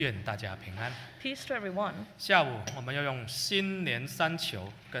愿大家平安。 Peace to everyone. 下午我们要用新年三求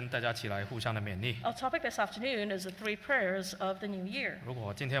跟大家起来互相的勉励。 Our topic this afternoon is the 3 prayers of the new year. 如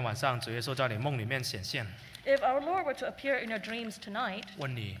果今天晚上主耶稣在你梦里面显现， If our Lord were to appear in your dreams tonight,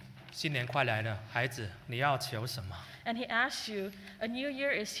 问你新年快来了，孩子，你要求什么？ and he asks you, a new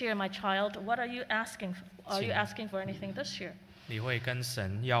year is here, my child, what are you asking? Are you asking for anything this year? 你会跟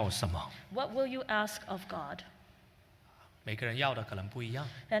神要什么？ What will you ask of God? 每个人要的可能不一样，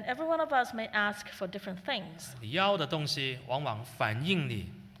 And every one of us may ask for different things. 你要的东西往往反映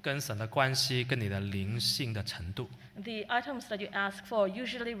你跟神的关系，跟你的灵性的程度。 The items that you ask for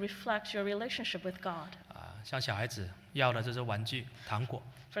usually reflect your relationship with God. 像小孩子要的就是玩具、糖果。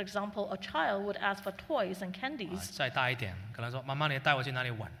 For example, a child would ask for toys and candies. 再大一点，可能说妈妈，你带我去哪里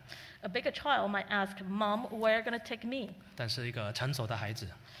玩？ A bigger child might ask, Mom, where are you going to take me? 但是一个成熟的孩子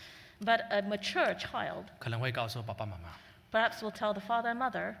But a mature child 可能会告诉爸爸妈妈， perhaps will tell the father and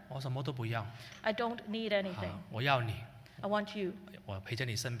mother, 我什么都不要， I don't need anything. 我要你， I want you. 我陪在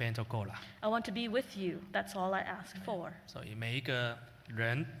你身边就够了。 I want to be with you. That's all I ask for. 所以每一个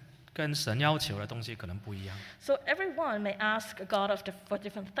人跟神要求的东西可能不一样。 So everyone may ask God for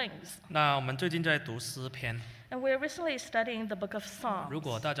different things. 那我们最近在读诗篇， And we're recently studying the book of 如 Psalms.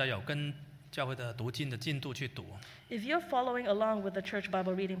 果大家有跟教会的读经的进度去读， If you're following along with the church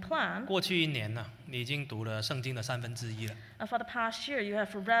Bible reading plan, 过去一年呢，你已经读了圣经的1/3了。 and for the past year you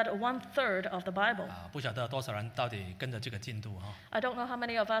have read 1/3 of the Bible. 不晓得多少人到底跟着这个进度哈。 I don't know how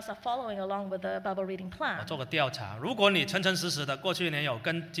many of us are following along with the Bible reading 我 plan. 做个调查，如果你诚诚实实的过去一年有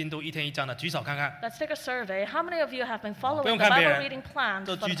跟进度一天一章的，举手看看。 Let's take a survey. How many of you have been 不 following 用 the 看别 Bible 人， reading plan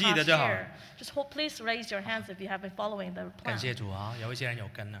都 for the 举记的 past 就好。 year? Just please raise your hands if you have been following the 感 plan. 谢主啊，有一些人有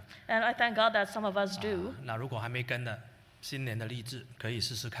跟了。 And I thank God that some of us do. 那如果还没跟的，新年的励志可以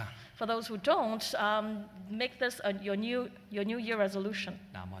试试看。 For those who don't, make this your new year resolution.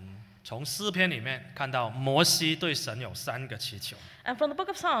 那我们从诗篇里面看到摩西对神有3个祈求， And from the book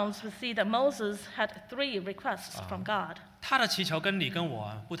of Psalms, we see that Moses had 3 requests from God. 他的祈求跟你跟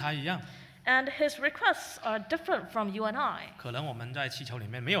我不太一样。 And his requests are different from you and I. 可能我们在祈求里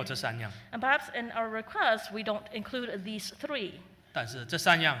面没有这3样， And perhaps in our requests, we don't include these 3. 但是这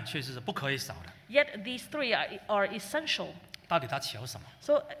3样确实是不可以少的。 Yet these 3 are essential. 到底他求什么？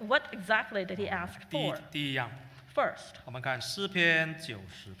 So what exactly did he ask 第 for? 一样， First, 我们看诗篇90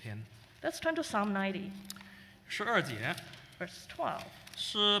篇 let's turn to Psalm 90, 12节， verse 12.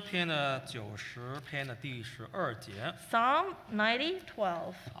 诗篇的90篇的第12节， Psalm 90,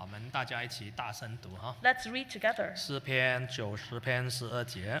 12. 我们大家一起大声读哈。 Let's read together. 诗篇90篇12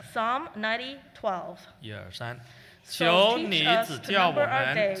节， Psalm 90, 12. 1、2、3。 So 求 teach 你 us 指 to 教我 number our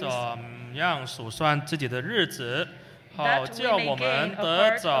们 days, 怎样数算自己的日子， that 好叫 we may 我们 gain a 得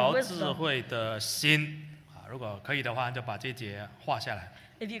heart 着 of 智 wisdom. 慧的心。如果可以的话，就把这节画下来，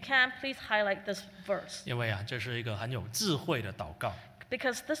 If you can, please highlight this verse, 因为这是一个很有智慧的祷告。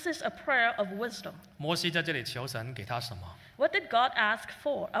 because this is a prayer of wisdom. 摩西在这里求神给他什么？ What did God ask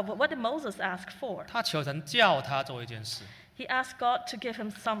for? What did Moses ask for? 他求神教他做一件事。 He asked God to give him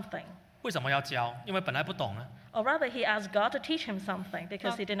something. 为什么要教？因为本来不懂啊。 Or rather, he asked God to teach him something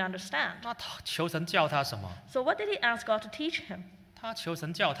because he didn't understand. 那他求神教他什么？ So what did he ask God to teach him? 他求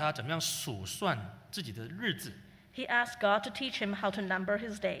神教他怎么样数算自己的日子。 He asked God to teach him how to number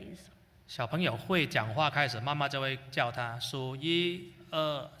his days. 小朋友会讲话开始，妈妈就会叫他数1、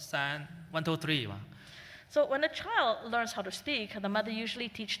2、3 1 2 3嘛。 So when a child learns how to speak, the mother usually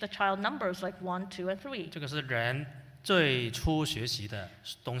teach the child numbers like 1, 2, and 3. 这个是人最初学习的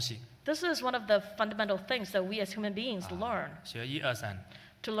东西。 This is one of the fundamental things that we as human beings learn, 学1、2、3。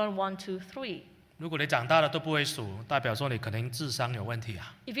 to learn 1, 2, 3. 如果你长大了都不会数，代表说你可能智商有问题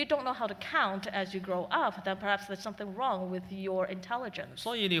啊。 If you don't know how to count as you grow up, then perhaps there's something wrong with your intelligence.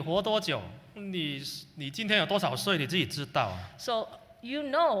 所以你活多久，你今天有多少岁，你自己知道啊， So you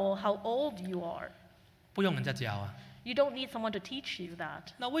know how old you are. 不用人家教啊。 You don't need someone to teach you that.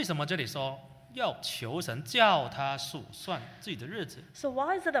 那为什么这里说要求神教他数算自己的日子？ So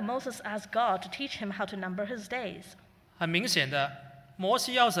why is it that Moses asked God to teach him how to number his days? 很明显的，摩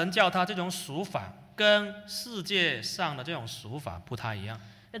西要神教他这种数法，跟世界上的这种数法不太一样。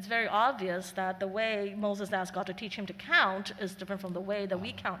 It's very obvious that the way Moses asked God to teach him to count is different from the way that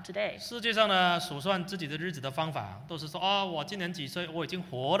we count today. 世界上呢，数算自己的日子的方法，都是说我今年几岁，我已经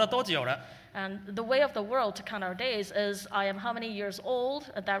活了多久了。 And the way of the world to count our days is I am how many years old,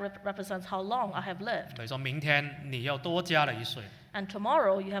 and that represents how long I have lived. 比如说明天你又多加了1岁， And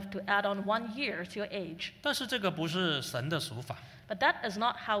tomorrow you have to add on 1 year to your age. 但是这个不是神的数法。 But that is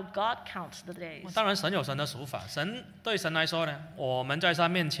not how God counts the days. 当然，神有神的数法。对神来说呢，我们在他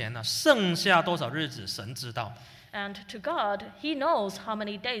面前呢，剩下多少日子，神知道。And to God, He knows how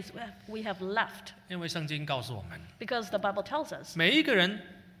many days we have left 因为圣经告诉我们， because the Bible tells us. 每一个人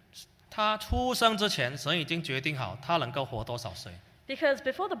他出生之前，神已经决定好他能够活多少岁。 Because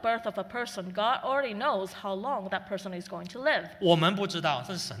before the birth of a person, God already knows how long that person is going to live. 我们不知道，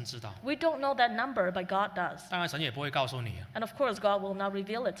这是神知道。 We don't know that number, but God does. 当然，神也不会告诉你， And of course, God will not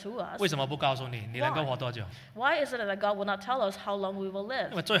reveal it to us. 为什么不告诉你？你能够活多久？ Why is it that God will not tell us how long we will 因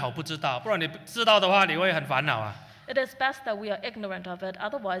live? 为最好不知道，不然你知道的话，你会很烦恼啊。 It is best that we are ignorant of it,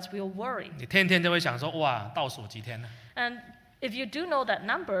 otherwise we will worry. 你天天就会想说，哇，倒数几天呢？ And if you do know that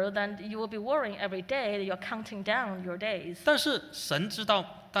number, then you will be worrying every day that you're counting down your days. 但是神知道，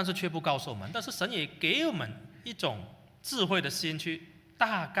但是却不告诉我们。但是神也给我们一种智慧的心，去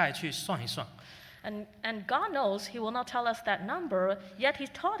大概去算一算。 And God knows He will not tell us that number, yet He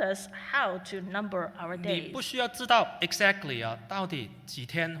taught us how to number our 你 days. 不需要知道 exactly 啊，到底几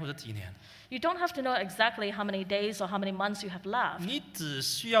天或者几年， You don't have to know exactly how many days or how many months you have left. 你只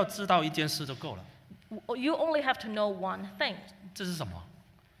需要知道一件事就够了。 You only have to know one thing. 这是什么？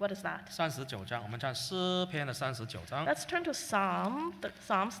 What is that? 39章，我们看诗篇的39章。 Let's turn to Psalms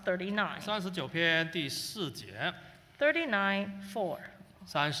 39. 39篇第4节。 39:4.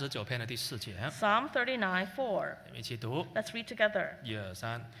 39篇的第4节， Psalm 39:4. 一起读。 Let's read together. 1、2、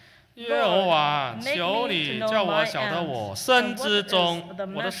3。耶和华，求你叫我晓得我身之中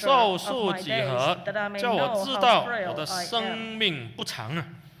我的寿数几何，叫我知道我的生命不长啊。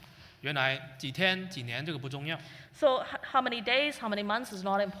原来几天几年这个不重要， So how many days, how many months is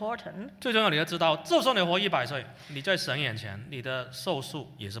not important. 最重要你要知道，就算你活100岁，你在神眼前，你的寿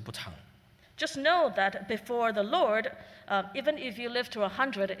数也是不长。 Just know that before the Lord, even if you live to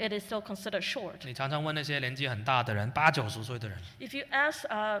 100, it is still considered short. 你常常问那些年纪很大的人，80、90岁的人， If you ask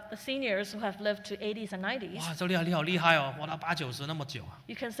the seniors who have lived to 80s and 90s, 哇，这你好厉害哦，活到80、90那么久啊！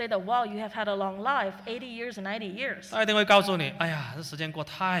 you can say that, wow, you have had a long life, 80 years and 90 years. 他一定会告诉你，哎呀，这时间过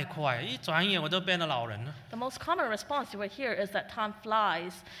太快，一转眼我就变了老人了。 The most common response you will hear is that time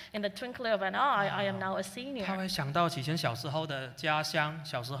flies. In the twinkling of an eye, I am now a 他 senior. 会想到以前小时候的家乡，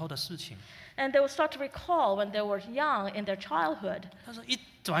小时候的事情。 And they will start to recall when they were young in their childhood. 但是，一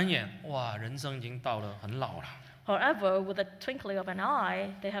转眼，哇，人生已经到了很老了。 However, with the twinkling of an eye,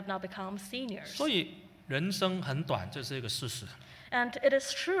 they have now become seniors. 所以，人生很短，这是一个事实。 And it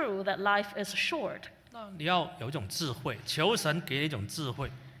is true that life is short. 那你要有一种智慧，求神给你一种智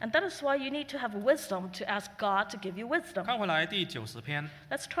慧。 And that is why you need to have wisdom to ask God to give you wisdom. 看回来第90篇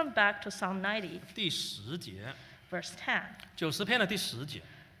Let's turn back to Psalm 90, 第10节 verse 10. ，90篇的第10节，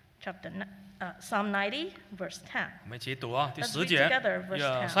 Psalm 90, verse 10. 我们一起读啊，第 Let's 10 read 节， together, verse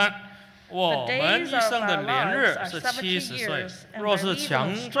 1、 10. 3。我们一生的年日是70岁，若是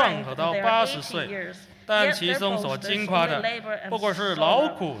强壮可到80岁，但其中所经夸的，不过是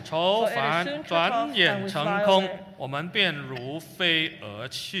劳苦愁烦，转眼成空，我们便如飞而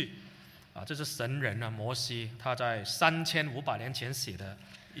去。啊，这是神人啊，摩西他在3500年前写的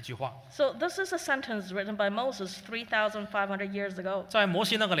一句话。 So this is a sentence written by Moses 3,500 years ago. 在摩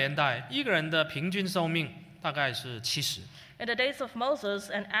西那个年代，一个人的平均寿命大概是70， In the days of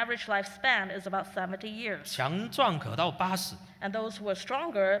Moses, an average lifespan is about 70 years. 强壮可到80。 And those who were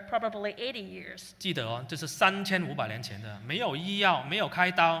stronger, probably 80 years. 记得哦，这是3500年前的，没有医药，没有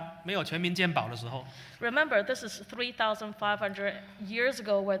开刀，没有全民健保的时候。 Remember, this is 3,500 years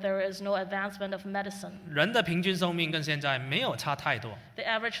ago where there is no advancement of medicine. 人的平均寿命跟现在没有差太多。 The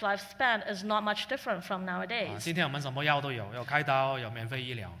average lifespan is not much different from 啊， nowadays. 今天我们什么药都有，有开刀，有免费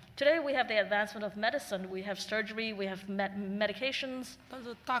医疗， Today we have the advancement of medicine, we have surgery, we have medications, 但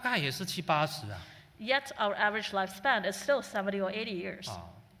是大概也是70、80啊。 yet our average lifespan is still 70 or 80 years. 啊，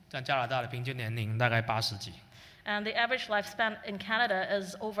在加拿大的平均年龄大概80几。 And the average lifespan in Canada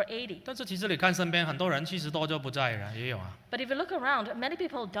is over 80. 但是其实你看身边很多人70多就不在了，也有啊。 But if you look around, many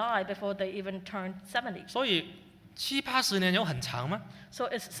people die before they even turn 70. 所以70、80年有很长吗？ So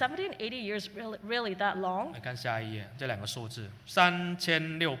is 70 and 80 years really that long? 来看下一页，这两个数字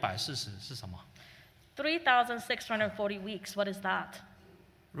3640是什么？ 3,640 weeks, what is that?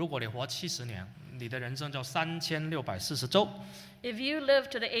 如果你活70年，你的人生就3640周。 If you live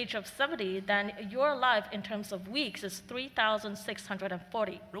to the age of 70, then your life in terms of weeks is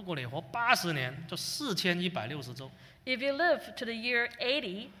 3,640. 如果你活80年，就4160周。 If you live to the year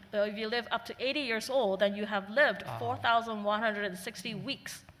 80, or if you live up to 80 years old, then you have lived 4,160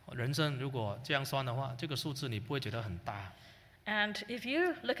 weeks. 人生如果这样算的话，这个数字你不会觉得很大。 And if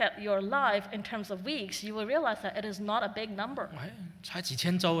you look at your life in terms of weeks, you will realize that it is not a big number. 哎，才几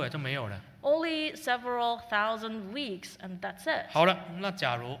千周哎，就没有了。 Only several thousand weeks, and that's it. 好了，那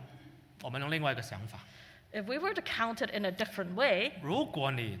假如我们用另外一个想法， If we were to count it in a different way, 如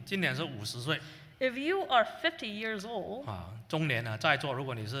果你今年是50岁， If you are 50 years old, 中年啊，在座如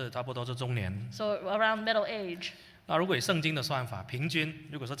果你是差不多是中年， so around middle age, 那如果以圣经的算法，平均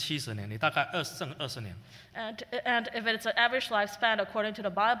如果是70年，你大概剩20年。and if it's an average lifespan according to the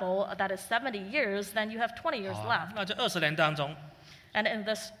Bible that is 70 years, then you have 20 years left. 那这20年当中， And in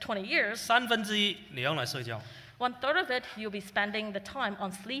this 20 years, 1/3你用来睡觉， 1/3 of it you'll be spending the time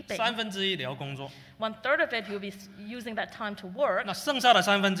on sleeping. 1/3你要工作， 1/3 of it you'll be using that time to work. 那剩下的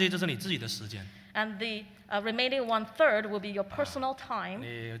1/3就是你自己的时间。 And the remaining 1/3 will be your personal time.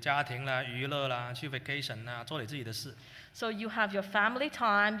 你有家庭啦、娱乐啦、去 vacation 啦，做你自己的事。 So you have your family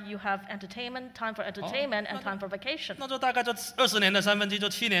time, you have entertainment, time for entertainment, and time for vacation. 那就大概就20年的1/3就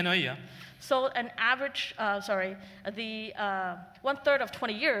7年而已啊。So an average, the 1/3 of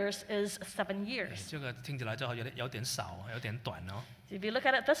 20 years is 7 years. 这个听起来就有点少，有点短哦。 If you look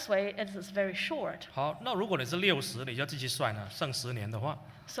at it this way, it is very short. 好，那如果你是60，你就继续算了，剩10年的话，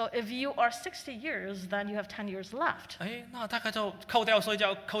 So if you are 60 years, then you have 10 years left. 那大概就扣掉睡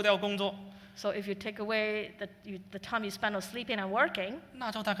觉，扣掉工作， So if you take away the time you spend on sleeping and working, 那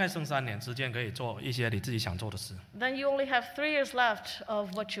就大概剩3年时间可以做一些你自己想做的事。 then you only have 3 years left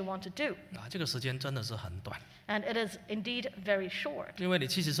of what you want to do. 这个时间真的是很短， And it is indeed very short. 因为你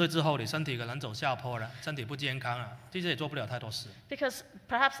70岁之后，你身体可能走下坡了，身体不健康了，其实也做不了太多事。 Because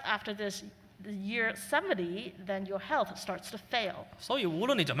perhaps after the year 70, then your health starts to fail. 所以无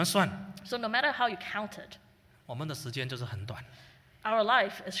论你怎么算， So no matter how you count it, 我们的时间就是很短。 our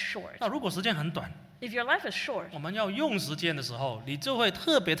life is short. 那如果时间很短， If your life is short, 我们要用时间的时候，你就会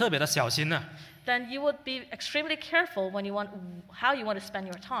特别的小心了。 then you would be extremely careful when how you want to spend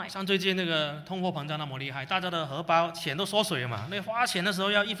your time. 像最近那个通货膨胀那么厉害，大家的荷包钱都缩水了嘛，那花钱的时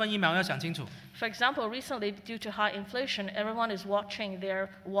候要1分1秒要想清楚。 For example, recently, due to high inflation, everyone is watching their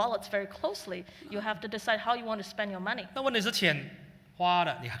wallets very closely. You have to decide how you want to spend your money. 那问题是钱花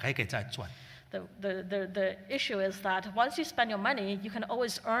了，你还可以再赚。 The issue is that once you spend your money, you can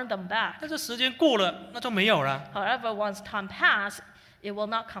always earn them back. 但是时间过了，那就没有了。 However, once time passes, it will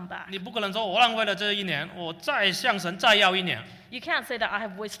not come back. 你不可能说我浪费了这1年，我再向神再要1年。 You can't say that I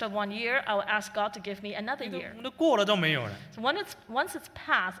have wasted 1 year, I will ask God to give me another year. 那过了就没有了。 So once it's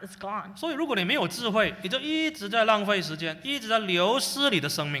passed, it's gone. 所以如果你没有智慧，你就一直在浪费时间，一直在流失你的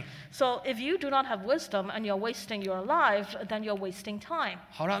生命。 So if you do not have wisdom and you're wasting your life, then you're wasting time.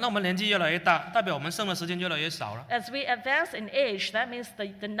 好了，那我们年纪越来越大，代表我们剩的时间越来越少了。 As we advance in age, that means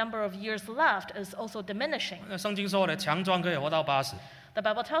the number of years left is also diminishing. 那圣经说的，强壮可以活到80。 The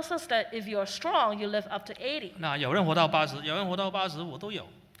Bible tells us that if you are strong, you live up to 80. 那有人活到80，有人活到85，我都有。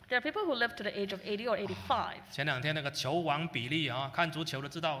 There are people who live to the age of 80 or 85. 前2天那个球王比利啊，看足球的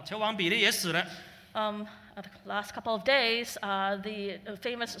知道，球王比利也死了。 The last couple of days, the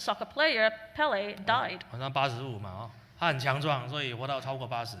famous soccer player Pele died. 好像85嘛他很强壮，所以活到超过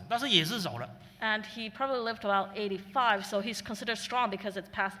80，但是也是走了。 And he probably lived about 85, so he's considered strong because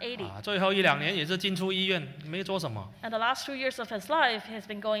it's past 80. 最后1-2年也是进出医院，没做什么。 And the last 2 years of his life, he has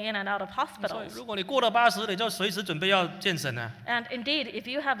been going in and out of 所以 hospitals. 如果你过了80，你就随时准备要见神了。 And indeed, if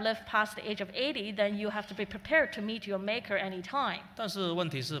you have lived past the age of 80, then you have to be prepared to meet your Maker anytime. 但是问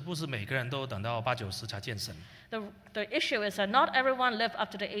题是不是每个人都等到80-90才见神？ The issue is that not everyone live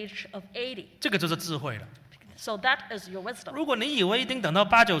up to the age of 80. 这个就是智慧了。 So that is your wisdom. 如果你以为一定等到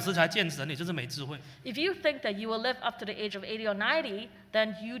80-90才见神，你就是没智慧。 If you think that you will live up to the age of 80 or 90,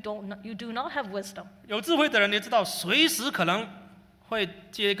 then you do not have wisdom. 有智慧的人，你知道随时可能会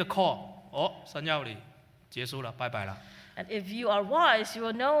接一个 call， 神要你结束了，拜拜了。 And if you are wise, you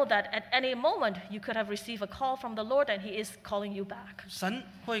will know that at any moment you could have received a call from the Lord and He is calling you back. 神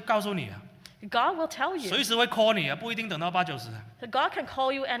会告诉你啊， God will tell you. 随时会 call 你啊，不一定等到80-90。 That God can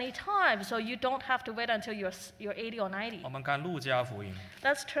call you anytime, so you don't have to wait until you're 80 or 90. 我们看路加福音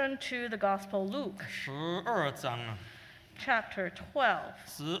Let's turn to the Gospel Luke, 12章啊， chapter 12.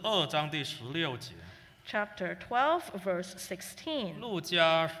 12章第16节。 Chapter 12, verse 16. 路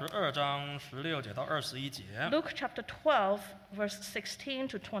加12章16节到21节。 Luke chapter 12, verse 16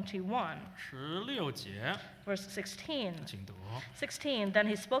 to 21. 16节， Verse 16. 请读。 16. Then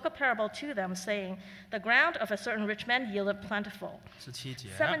he spoke a parable to them, saying, The ground of a certain rich man yielded plentiful. 17节，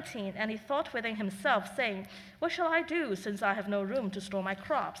 17. And he thought within himself, saying, What shall I do, since I have no room to store my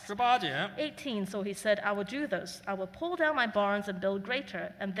crops? 18节， 18. So he said, I will do this. I will pull down my barns and build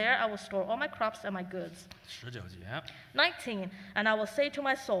greater, and there I will store all my crops and my goods. 19节， 19. And I will say to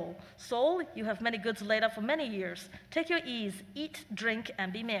my soul, Soul, you have many goods laid up for many years. Take your ease, eat, drink,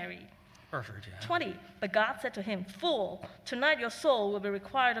 and be merry. 20节， 20. But God said to him, Fool, tonight your soul will be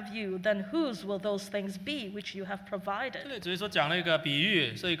required of you. Then whose will those things be which you have 这 provided? 里只是说讲了一个比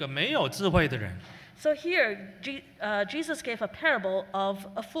喻，是一个没有智慧的人。 So here, Jesus gave a parable of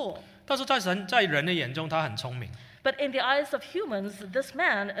a fool. 但是在人的眼中他很聪明， But in the eyes of humans, this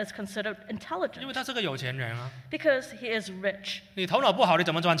man is considered 因为 intelligent 他是个有钱人啊。 because he is rich. 你头脑不好，你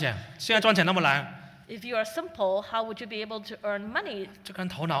怎么赚钱？现在赚钱那么难， If you are simple, how would you be able to earn money? 就跟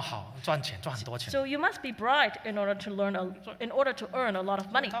头脑好赚钱赚很多钱， So you must be bright in order to earn a lot of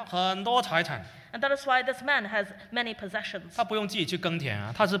money. 他很多财产， And that is why this man has many possessions. 他不用自己去耕田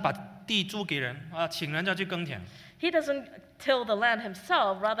啊，他是把地租给人啊，请人家去耕田。 He doesn't till the land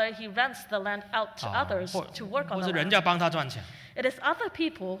himself, rather he rents the land out to others 或 to work on 或 the 是人 land. 家帮他赚钱， It is other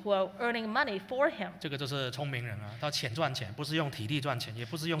people who are earning money for him. 这个就是聪明人啊，他钱赚钱，不是用体力赚钱，也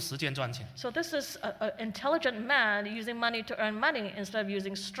不是用时间赚钱， So this is an intelligent man using money to earn money instead of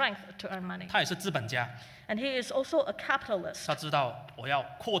using strength to earn money. 他也是资本家， And he is also a capitalist. 他知道我要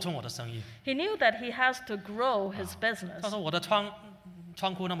扩充我的生意。 He knew that he has to grow his 他 business. 说我的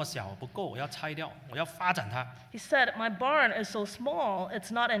仓库那么小不够，我要拆掉，我要发展它。 He said, "My barn is so small;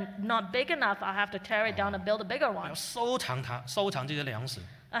 it's not big enough. I have to tear it down and build a bigger 我要 one. 收藏它，收藏这些粮食，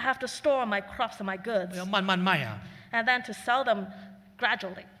 I have to store my crops and my 我 goods, 要慢慢卖啊。 and then to sell them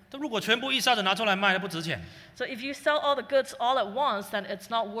gradually. 但如果全部一下子拿出来卖，不值钱。 So if you sell all the goods all at once, then it's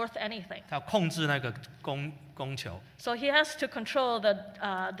not worth anything. 他要控制那个供求， So he has to control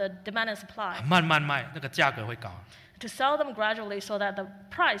the demand and supply 慢慢卖，那个价格会高。 to sell them gradually so that the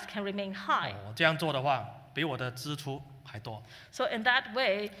price can remain high. 这样做的话，比我的支出还多。 So in that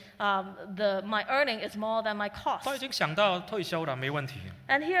way, my earning is more than my 他已 cost. 经想到退休了，没问题。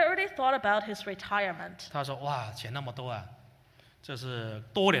 And he already thought about his retirement. 他说：“哇，钱那么多啊，这是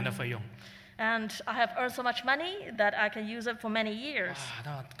多年的费用。 And I have earned so much money that I can use it for many years. 哇，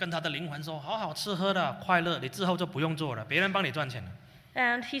他跟他的灵魂说：好好吃喝的，快乐，你之后就不用做了，别人帮你赚钱了。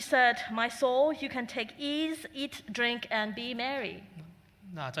 And he said, "My soul, you can take ease, eat, drink, and be merry."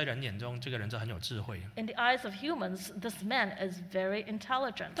 那在人眼中，这个人是很有智慧。 In the eyes of humans, this man is very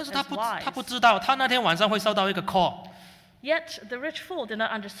intelligent, 但是 is 他 wise. 不知道，他那天晚上会收到一个 call， Yet the rich fool did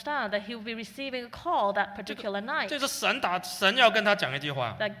not understand that he would be receiving a call that particular night, 这是神要跟他讲一句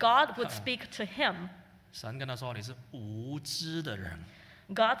话。 that God would speak to him. 神跟他说：你是无知的人，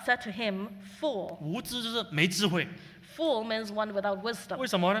 God said to him, "Fool." 无知就是没智慧。 Fool means one without 为 wisdom.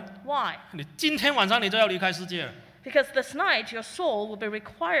 什么呢？ Why? 你今天晚上你就要离开世界了。 Because this night your soul will be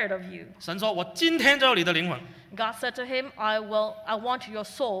required of you. 神说：我今天就要你的灵魂。 God said to him, I want your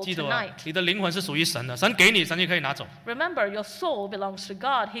soul 记得啊 tonight. 你的灵魂是属于神的，神给你，神也可以拿走。 Remember, your soul belongs to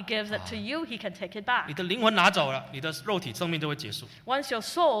God. He gives it to you, He can take it 你 back. 的灵魂拿走了，你的肉体生命就会结束， Once your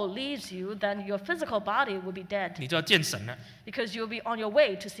soul leaves you, then your physical body will be dead 你就要见神了。 because you'll be on your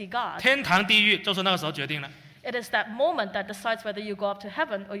way to see God. 天堂、地狱就是那个时候决定了。 It is that moment that decides whether you go up to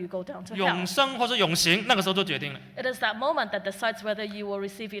heaven or you go down to 永 hell. 生或是永刑，那个时候就决定了。 It is that moment that decides whether you will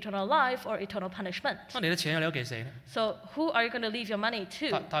receive eternal life or eternal punishment. 那你的钱要留给谁呢？ So who are you going to leave your money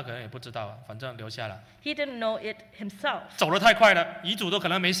他 to? 他可能也不知道啊，反正留下了。 He didn't know it himself. 走得太快了，遗嘱都可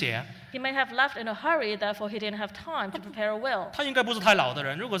能没写啊。 He may have left in a hurry, therefore he didn't have time to prepare a will. 他应该不是太老的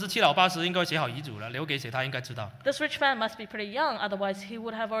人，如果是7老80，应该写好遗嘱了，留给谁他应该知道。 This rich man must be pretty young, otherwise he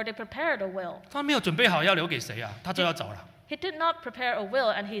would have already prepared a will. 他没有准备好要留给谁啊，他就要走了。 He did not prepare a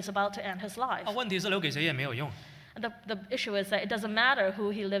will and he is about to end his life. 问题是留给谁也没有用， And the issue is that it doesn't matter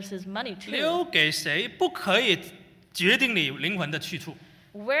who he leaves his money 留 to. 给谁不可以决定你灵魂的去处。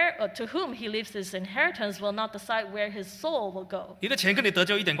 Where or to whom he leaves his inheritance will not decide where his soul will go. 你的钱跟你得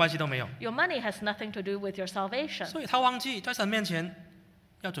救一点关系都没有， Your money has nothing to do with your salvation. 所以他忘记在神面前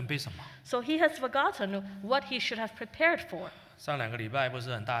要准备什么。 So he has forgotten what he should have prepared for. 上2个礼拜不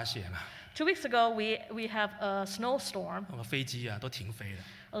是很大雪嘛， 2 weeks ago, we have a snowstorm. 那个飞机啊都停飞了，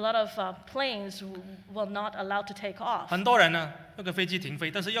 A lot of planes were not allowed to take off. 很多人呢那个飞机停飞，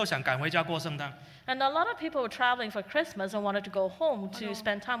但是又想赶回家过圣诞， And a lot of people were traveling for Christmas and wanted to go home to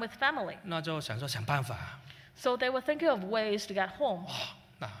spend time with family. 那就想办法。 So they were thinking of ways to get home.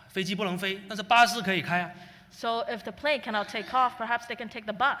 那飞机不能飞，但是巴士可以开啊。 So if the plane cannot take off, perhaps they can take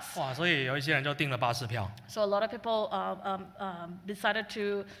the bus. 哇，所以有一些人就订了巴士票。 So a lot of people decided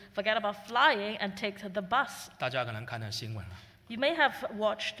to forget about flying and take the bus. 大家可能看了新闻了， You may have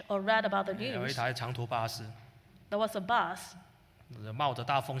watched or read about the 有一 news. 台长途巴士 There was a bus. 冒着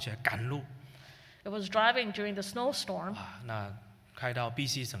大风雪赶路， It was driving during the snowstorm. 啊，那开到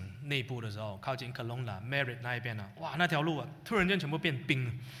BC 省内部的时候，靠近 Kelowna、Merritt 那一边呢，哇，那条路啊，突然间全部变冰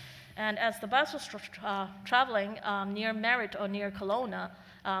了。 And as the bus was traveling near Merritt or near Kelowna,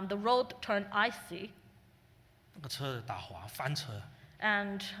 the road turned icy 那个车打滑翻车，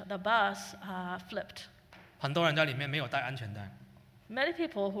 and the bus flipped. 很多人在里面没有带安全带， Many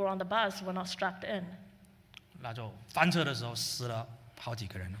people who were on the bus were not strapped in. 那就翻车的时候死了好几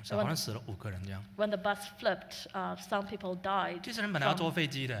个人，好像死了5个人这样。When the bus flipped, some people died. 这些人本来要坐飞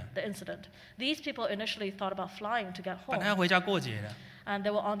机的。The incident. These people initially thought about flying to get home. 本来要回家过节的。And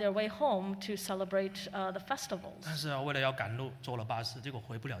they were on their way home to celebrate the festivals. 但是为了要赶路，坐了巴士，结果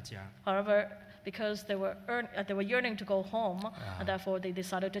回不了家。However, because they were yearning to go home, and therefore they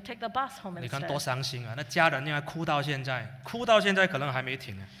decided to take the bus home instead. 你看多伤心啊！那家人应该哭到现在可能还没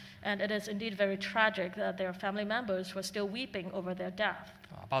停呢。And it is indeed very tragic that their family members were still weeping over their death.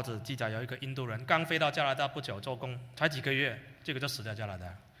 报纸记载有一个印度人刚飞到加拿大不久做工，才几个月，结果就死在加拿大。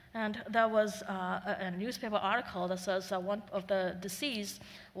And there was a newspaper article that says that one of the deceased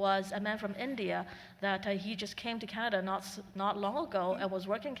was a man from India, that he just came to Canada not long ago and was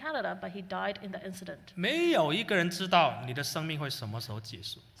working in Canada, but he died in the incident. 没有一个人知道你的生命会什么时候结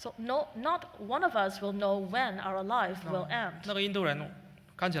束。So not one of us will know when our life will end. 那个印度人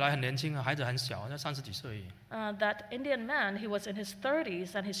看起来很年轻啊，孩子很小，才30几岁而已。That Indian man, he was in his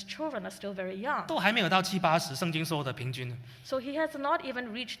 30s, and his children are still very young. 都还没有到70、80，圣经说的平均。So he has not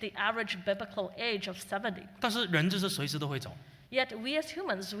even reached the average biblical age of 70. 但是人就是随时都会走。Yet we as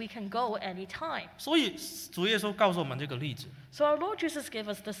humans, we can go anytime. 所以主耶稣告诉我们这个例子。So our Lord Jesus gave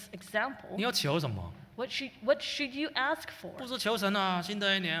us this example. 你要求什么？ What should you ask for? 不是求神啊，新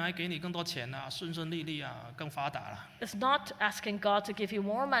的一年还给你更多钱啊，顺顺利利啊，更发达了。It's not asking God to give you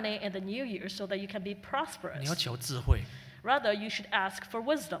more money in the new year so that you can be prosperous. 你要求智慧。Rather, you should ask for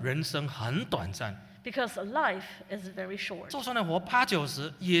wisdom. 人生很短暂。 Because life is very short. 就算你活80、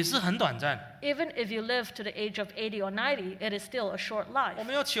90也是很短暂。Even if you live to the age of 80 or 90, it is still a short life. 我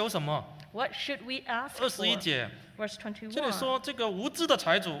们要求什么？ What should we ask for? 21节。 Verse 21. 这里说这个无知的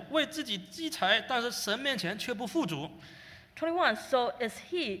财主为自己积财，但是神面前却不富足。 21. So is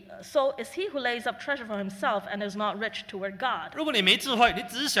he who lays up treasure for himself and is not rich toward God. 如果你没智慧，你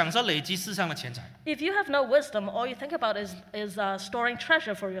只是想着累积世上的钱财。 If you have no wisdom, all you think about is storing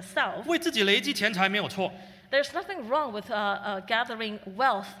treasure for yourself. 为自己累积钱财没有错。 There's nothing wrong with gathering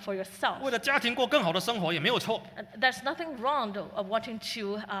wealth for yourself. 为了家庭过更好的生活也没有错。 There's nothing wrong of wanting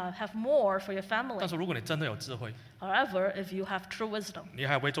to have more for your family. 但是如果你真的有智慧， However, if you have true wisdom, 你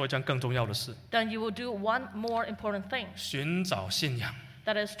还会做一件更重要的事。 then you will do one more important thing. 寻找信仰。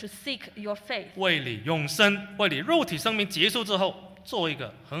 That is to seek your faith. 为你永生，为你肉体生命结束之后，做一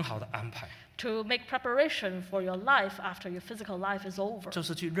个很好的安排。 To make preparation for your life after your physical life is over. 就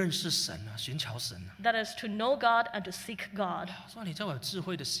是去认识神啊，寻求神啊。 That is to know God and to seek God. 所以你就有智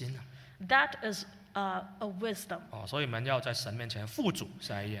慧的心啊。 That is a wisdom. 所以我们要在神面前富足。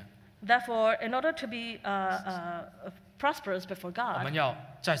下一页。 Therefore, in order to be prosperous before 我 God, 们要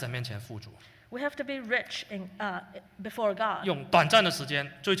在神面前富足。 we have to be rich before God. 用短暂的时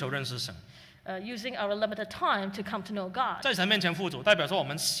间追求认识神。 Using our limited time to come to know God. 在神面前富足，代表说我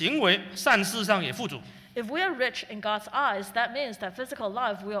们行为善事上也富足。 If we are rich in God's eyes, that means that physical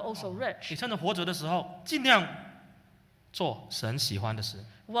life we are also 你 rich. 趁着活着的时候，尽量做神喜欢的事，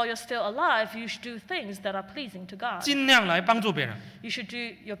 While you're still alive, you should do things that are pleasing to God. 尽量来帮助别人。 You should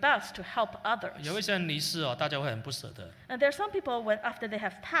do your best to help others. 有一些人离世大家会很不舍得。 And there are some people when after they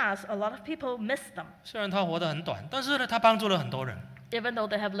have passed, a lot of people miss them. 虽然他活得很短，但是呢，他帮助了很多人。 Even though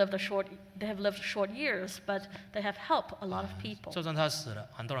they have lived short years, but they have helped a lot of people. 就算他死了，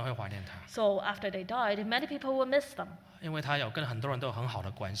很多人会怀念他。 So after they died, many people will miss them. 因为他有跟很多人都有很好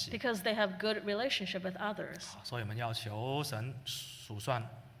的关系。 Because they have good relationship with others. 所以我们要求神数算，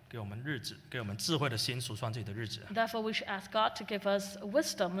给我们日子，给我们智慧的心数算自己的日子。 Therefore, we should ask God to give us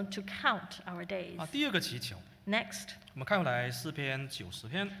wisdom to count our days. 第二个祈求。 Next, 我们看回来诗篇90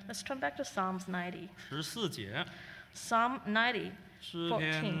篇。 let's turn back to Psalms 90. 14节。 Psalm 90. 诗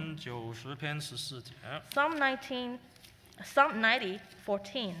篇90篇14节。 Psalm 90,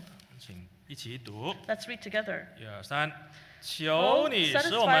 14. 请一起读。 Let's read together. 1、2、3。求你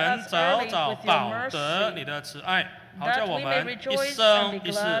使我们早早饱得你的慈爱，好叫我们一生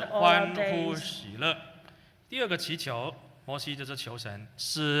一世欢呼喜乐。第二个祈求，摩西就是求神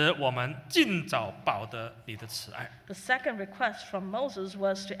使我们尽早饱得你的慈爱。 The second request from Moses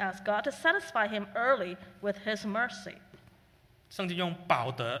was to ask God to satisfy him early with his mercy. 圣经用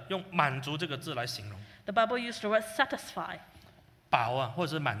饱得，用满足这个字来形容。 The Bible used the word satisfy. 饱啊，或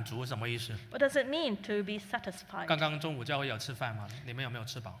者是满足什么意思？ What does it mean to be satisfied? 刚刚中午教会有吃饭吗？你们有没有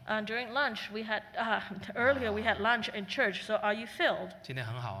吃饱？ During lunch, earlier we had lunch in church. So are you filled? 今天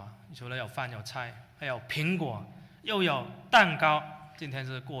很好啊，除了有饭有菜，还有苹果，又有蛋糕，今天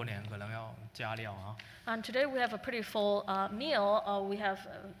是过年，可能要加料啊。And today we have a pretty full meal. We have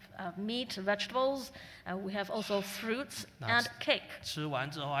meat, vegetables, we have also fruits and cake. 吃完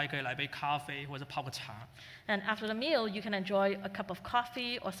之后还可以来杯咖啡或者泡个茶。And after the meal, you can enjoy a cup of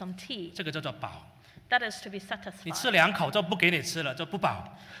coffee or some tea. 这个叫做饱。That is to be satisfied. 你吃2口就不给你吃了，就不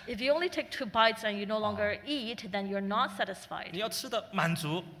饱。If you only take 2 bites and you no longer eat, then you're not satisfied. 你要吃的满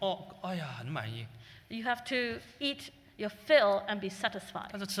足哎呀，很满意。You have to eat your fill and be satisfied.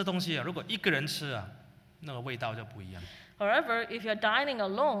 但是吃东西如果一个人吃那个味道就不一样。However, if you're dining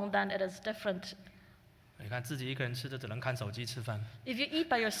alone, then it is different. 你看自己一个人吃就只能看手机吃饭。If you eat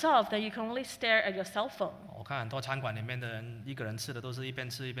by yourself, then you can only stare at your cell phone. 我看很多餐馆里面的人一个人吃的都是一边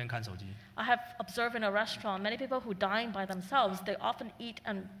吃一边看手机。I have observed in a restaurant many people who dine by themselves. They often eat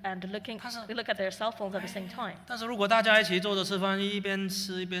and look at their cell phones at the same time. 但是如果大家一起坐着吃饭，一边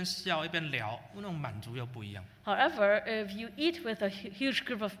吃一边笑一边聊，那种满足又不一样。However, if you eat with a huge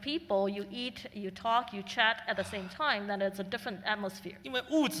group of people, you eat, you talk, you chat at the same time, then it's a different atmosphere. 因为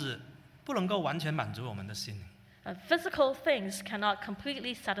物质不能够完全满足我们的心。Physical things cannot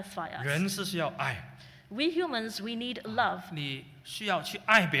completely satisfy us. 人是需要爱。We humans, we need love. 你需要去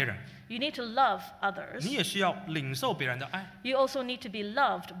爱别人。You need to love others. 你也需要领受别人的爱。You also need to be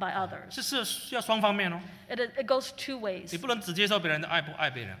loved by others. 这是需要双方面哦。It goes 2 ways. 你不能只接受别人的爱，不爱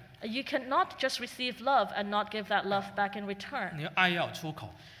别人。You cannot just receive love and not give that love back in return. 你的爱要有出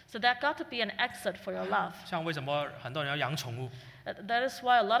口。So there got to be an exit for your love. 像为什么很多人要养宠物？ That is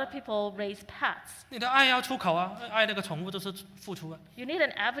why a lot of people raise pets. 你的爱要出口啊，爱那个宠物就是付出啊。You need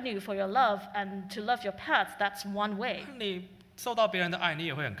an avenue for your love, and to love your pets, that's one way. 你受到别人的爱，你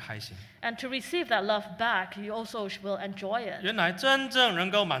也会很开心。And to receive that love back, you also will enjoy it. 原来真正能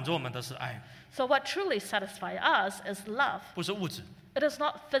够满足我们的是爱。So what truly satisfies us is love. 不是物质。 It is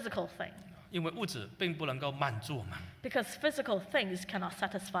not physical thing. 因为物质并不能够满足我们。Because physical things cannot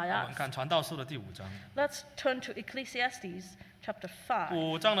satisfy us. 我们看传道书的第5章。Let's turn to Ecclesiastes chapter 5.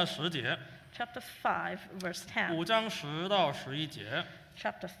 5章的10节。Chapter 5, verse 10. 5章10到11节。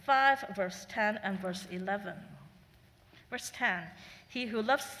Chapter 5, verse 10 and verse 11. Verse 10. He who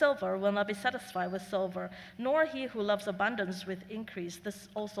loves silver will not be satisfied with silver, nor he who loves abundance with increase. This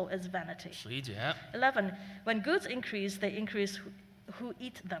also is vanity. 11节。11. When goods increase, they increase who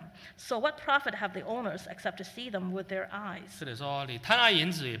eat them. So what profit have the owners except to see them with their eyes? 这里说，你贪爱银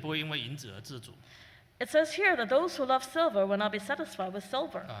子，也不会因为银子而自主。 It says here that those who love silver will not be satisfied with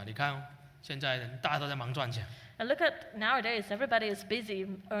silver. 你看，现在人大家都在忙赚钱。 And look at nowadays, everybody is busy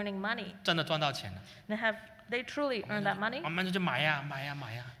earning money. 真的赚到钱了。They truly earn that money. 慢慢就买呀，买呀，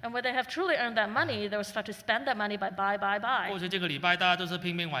买呀。And when they have truly earned that money, they will start to spend that money by buy. 过去这个礼拜，大家都是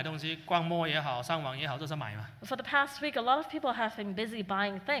拼命买东西，逛摸也好，上网也好，都是买嘛。For the past week, a lot of people have been busy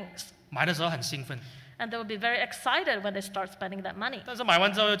buying things. 买的时候很兴奋。 And they will be very excited when they start spending that money. 但是买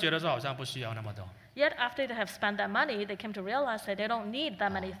完之后又觉得说好像不需要那么多。 Yet after they have spent that money, they came to realize that they don't need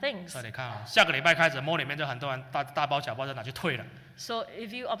that many things. 所以你看下个礼拜开始，摸里面就很多人大包小包就拿去退了。 So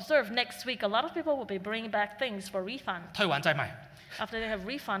if you observe next week, a lot of people will be bringing back things for refund. 退完再买。 After they have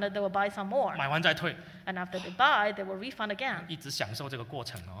refunded, they will buy some more. 买完再退。 And after they buy, they will refund again. 一直享受这个过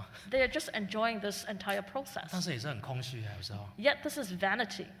程哦。 They are just enjoying this entire process. 但是也是很空虚啊，有时候。 Yet this is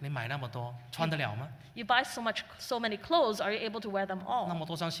vanity. 你买那么多，穿得了吗？ You buy so many clothes, are you able to wear them 那 all? 么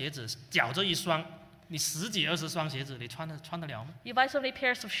多双鞋子，脚这一双，你10几20双鞋子，你穿得了吗？ You buy so many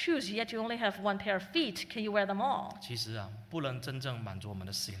pairs of shoes, yet you only have 1 pair of feet. Can you wear them all? 其实啊，不能真正满足我们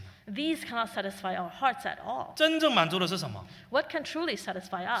的心。 These cannot satisfy our hearts at all. 真正满足的是什么？ What can truly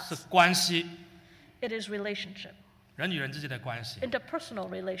satisfy 是 us? 关系。 It is relationship. 人与人之间的关系， Interpersonal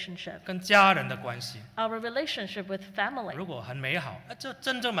relationship. 跟家人的关系， Our relationship with family. 如果很美好，那就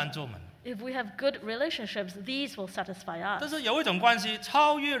真正满足我们。 If we have good relationships, these will satisfy 但 us. 是有一种关系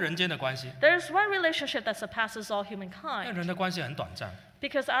超越人间的关系， There is one relationship that surpasses all 跟 humankind. 人的关系很短暂。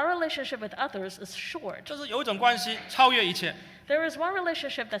 Because our relationship with others is short. 就是有一种关系超越一切， There is one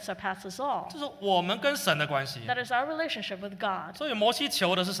relationship that surpasses all. 就是我们跟神的关系。 That is our relationship with God. 所以摩西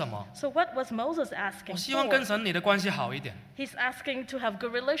求的是什么？ So what was Moses 我 asking 希望跟 for? 神你的关系好一点， He's asking to have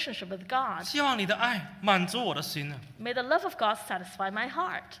good relationship with God. 希望你的爱满足我的心啊。 May the love of God satisfy my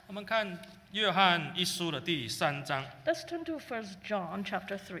heart. 我们看约翰一书的第3章， Let's turn to 1 John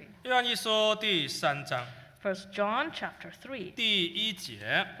chapter 3. 约翰一书第3章 1 John chapter 3, 第1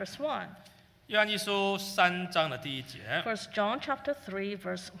节， verse 1. 约翰一书3章的第1节。 1 John chapter 3,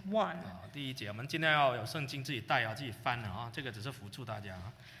 verse 1. 第1节，我们尽量要有圣经自己带啊，自己翻啊，这个只是辅助大家啊，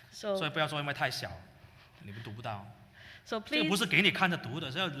所以 So, 不要说因为太小，你们读不到。So 这个不 please, 是给你看着读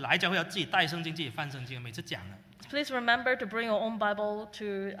的，是要来教会要自己带圣经、自己翻圣经，每次讲的。please remember to bring your own Bible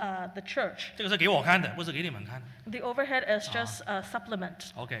to the church. 这个是给我看的，不是给你们看的。The overhead is just a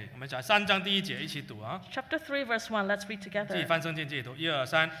supplement. OK， 我们讲3章第1节一起读啊。Chapter 3, verse 1, let's read 自己 together. 翻圣经，自己读，1、2、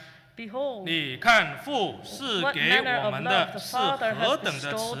3。Behold, 你看父是 what 给 manner 我 of 们 love 的 the 是 Father 何 has 等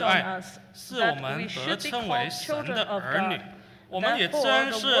的 bestowed 慈 on 爱， us, 是我 that 们 we 得 should be 称为 called 神 children 的 of 儿女。 God. 我们也 Therefore, 真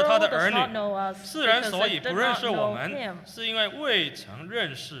the 是他 world 的 does 儿 not 女。 know us 世人 because 所以 it 不 did 认 not 识我 know 们 him. 是因为未曾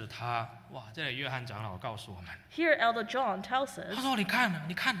认识他。哇，这里约翰长老告诉我们， Here, Elder John tells 他 us, 说：“你看啊，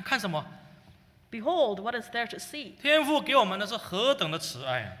你看什么？ Behold, what is there to see? 天父给我们的是何等的慈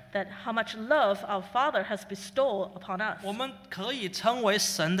爱啊！ That how much love our Father has bestowed upon us, 我们可以称为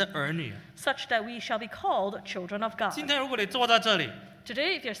神的儿女。 such that we shall be called children of 今 God. 天如果你坐在这里，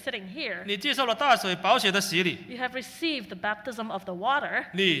 Today, if you're sitting here, 你接受了大水宝血的洗礼， you have received the baptism of the water,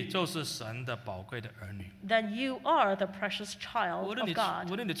 你就是神的宝贵的儿女。 then you are the precious 无 child 论 of 你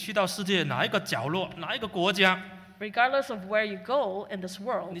God. 无论你去到世界哪一个角落，哪一个国家， Regardless of where you go in this 你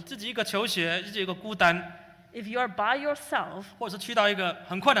world, 自己一个求学，自己一个孤单， if you are by yourself, 或者是去到一个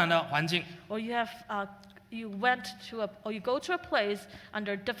很困难的环境， or you went to or you go to a place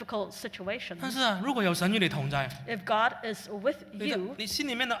under difficult 但 situations, 是啊，如果有神与你同在， if God is with 你的 you, 你心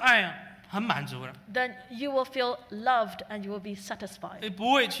里面的爱啊，很满足了， then you will feel loved and you will be satisfied. 你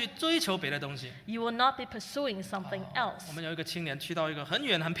不会去追求别的东西。 You will not be pursuing something 我 else. 们有一个青年去到一个很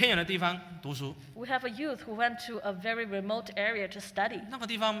远、很偏远的地方读书， We have a youth who went to a very remote area to study, 那个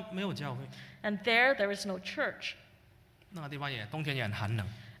地方没有教会， and there is no church, 那个地方也冬天也很寒冷。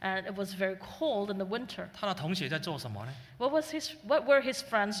 and it was very cold in the winter. 他的同学在做什么呢？ What were his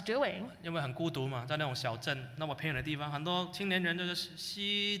friends doing? 因为很孤独嘛，在那种小镇那么偏远的地方，很多青年人就是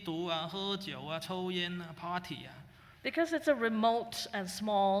吸毒啊、喝酒啊、抽烟啊、party 啊。 Because it's a remote and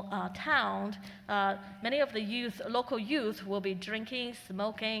small town, many of the local youth will be drinking,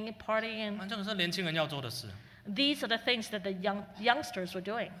 smoking, partying. 反正是年轻人要做的事， These are the things that the youngsters were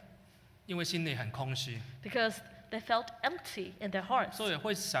doing 因为心里很空虚， because they felt empty in their hearts. 所以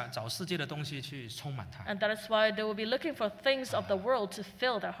会想找世界的东西去充满它。 And that is why they will be looking for things of the world to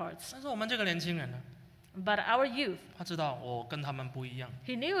fill their hearts. 但是我们这个年轻人呢， But our youth, 他知道我跟他们不一样，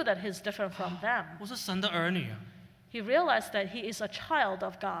 he knew that he's different from them. 我是神的儿女啊， He realized that he is a child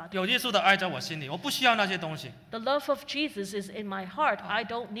of God. 有耶稣的爱在我心里，我不需要那些东西， The love of Jesus is in my heart. I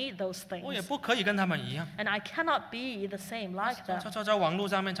don't need those 我也 things. 不可以跟他们一样。 And I cannot be the same like them. 在网络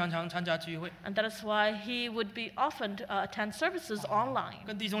上面常常参加聚会， And that is why he would be often attend services online.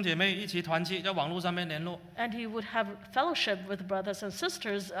 跟弟兄姐妹一起团契，在网络上面联络。 And he would have fellowship with brothers and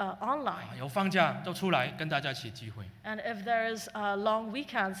sisters online. 有放假就出来跟大家一起聚会。 And if there is long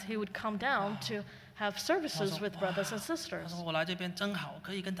weekends, he would come down to have services with brothers and 他 sisters. 说我来这边真好，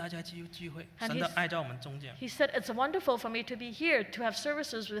可以跟大家聚会， And 神的爱在我们中间。 He said, it's wonderful for me to be here, to have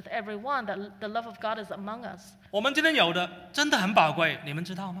services with everyone, that the love of God is among us. 我们今天有的真的很宝贵，你们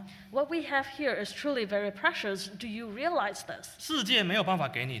知道吗？ What we have here is truly very precious. Do you realize this? 世界没有办法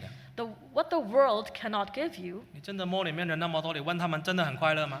给你的。 What the world cannot give you. 你真的mall里面人那么多，你问他们真的很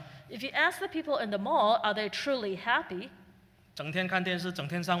快乐吗？ If you ask the people in the mall, are they truly happy? 整天看电视、整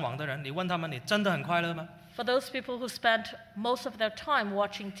天上网的人，你问他们你真的很快乐吗？ For those people who spend most of their time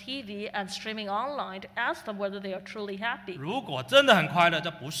watching TV and streaming online, ask them whether they are truly happy. 如果真的很快乐，就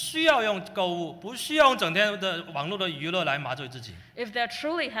不需要用购物，不需要用整天的网络的娱乐来麻醉自己。 If they're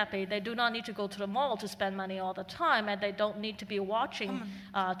truly happy, they do not need to go to the mall to spend money all the time, and they don't need to be watching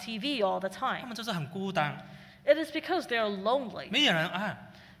TV all the 他 time. 们就是很孤单， It is because they are lonely. 没有人爱，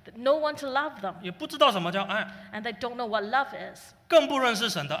 No one to love them, 也不知道什么叫爱， and they don't know what love is, 更不认识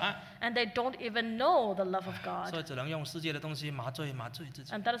神的爱， and they don't even know the love of 所 God. 以只能用世界的东西麻醉自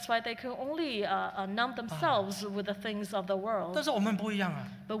己。 And that is why they can only numb themselves with the things of the 但 world. 是我们不一样啊，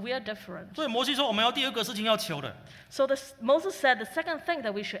 But we are different. 所以摩西说我们要第二个事情要求的， So Moses said the second thing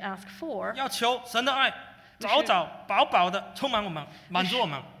that we should ask for, 要求神的爱早早饱饱的充满我们，满足我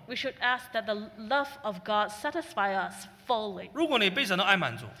们。 we should ask that the love of God satisfy us fully. 如果你被神的爱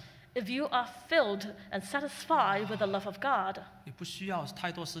满足， If you are filled and satisfied with the love of God, 你不需要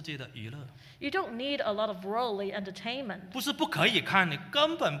太多世界的娱乐， you don't need a lot of worldly entertainment. 不是不可以看，你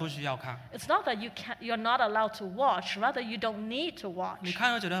根本不需要看。 It's not that you're not allowed to watch, rather you don't need to 你 watch.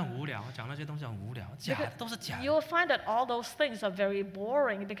 看会觉得很无聊，讲那些东西很无聊，假的都是假的。 You will find that all those things are very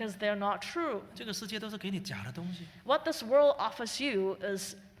boring because they're not true. 这个世界都是给你假的东西， What this world offers you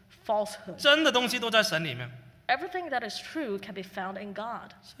is falsehood. 真的东西都在神里面。Everything that is true can be found in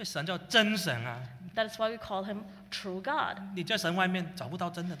God. 所以神叫真神啊。That is why we call him true God. 你在神外面找不到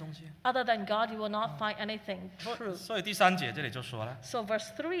真的东西。Other than God, you will not find anything true. 所以第3节这里就说了。So verse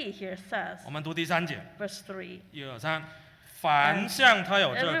 3 here says. 我们读第3节。Verse 3. 1、2、3。凡向他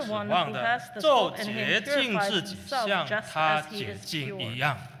有这指望的，就洁净自己，像他洁净一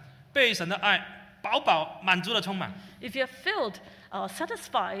样，被神的爱饱饱满足的充满。If you're filled,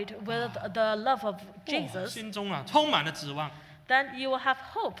 satisfied with the love of Jesus, 心中充满了指望。Then you will have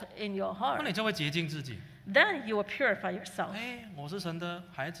hope in your heart. 那你就会洁净自己。Then you will purify yourself. 我是神的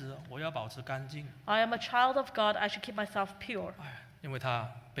孩子，我要保持干净。I am a child of God. I should keep myself pure. 因为他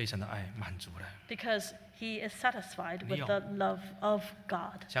被神的爱满足了。Because he is satisfied with the love of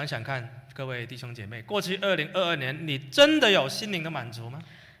God. 想想看，各位弟兄姐妹，过去2022年，你真的有心灵的满足吗？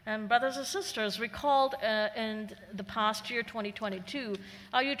 And brothers and sisters, recalled in the past year 2022,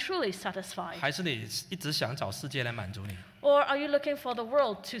 are you truly satisfied? 还是你一直想找世界来满足你？ Or are you looking for the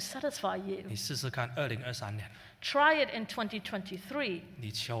world to satisfy you? 你试试看，2023年。Try it in 2023.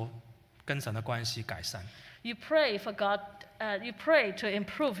 你求跟神的关系改善。You pray for God. You pray to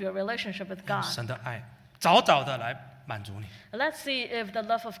improve your relationship with God. 神的爱早早的来满足你。Let's see if the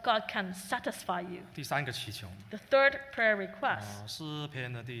love of God can satisfy you. 第3个祈求。The third prayer request. 诗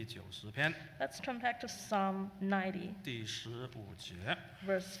篇的第90篇。Let's turn back to Psalm 90. 第15节。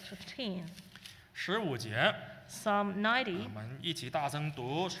Verse 15. 15节。Psalm 90. 我们一起大声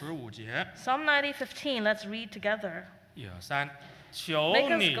读15节。Psalm 90:15. Let's read together. 1、2、3。求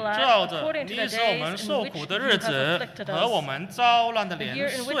你照着你使我们受苦的日子和我们遭难的年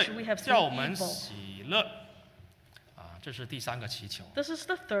岁，叫我们喜乐。这是第3个祈求。This is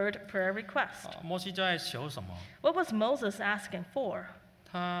the third prayer request. 摩西在求什么？ What was Moses asking for?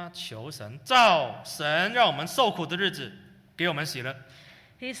 他求神照神让我们受苦的日子给我们喜乐。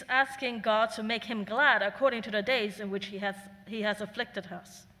He's asking God to make him glad according to the days in which he has afflicted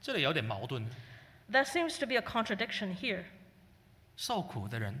us. 这里有点矛盾。 There seems to be a contradiction here. 受苦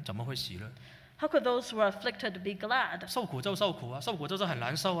的人怎么会喜乐？ How could those who are afflicted be glad? 受苦就受苦啊，受苦就是很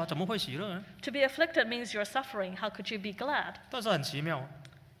难受啊，怎么会喜乐呢？ To be afflicted means you're suffering. How could you be glad? 但是很奇妙，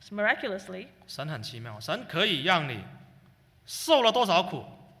 Miraculously, 神很奇妙，神可以让你受了多少苦，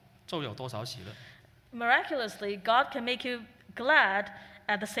就有多少喜乐。miraculously, God can make you glad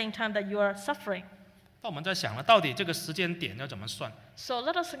at the same time that you are suffering. 那我们在想了，到底这个时间点要怎么算？ So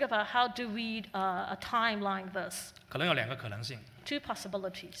let us think about how do we a timeline this. 可能有2个可能性。Two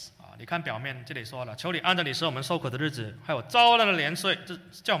possibilities. 你看表面这里说了，求你按照你使我们受苦的日子，还有遭难的年岁，这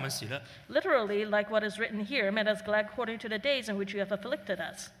叫我们喜乐。 Literally, like what is written here, made us glad according to the days in which you have afflicted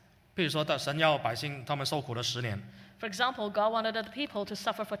us. 譬如说，神要百姓他们受苦了10年。 For example, God wanted the people to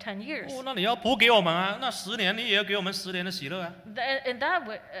suffer for 10 years. 那你要补给我们啊，那10年你也要给我们10年的喜乐啊。In that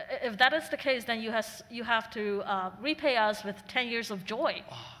way, if that is the case, then you have to repay us with 10 years of joy.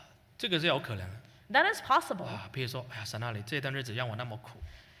 这个是有可能。 That is possible. 譬如说，哎呀，神啊，你这段日子让我那么苦。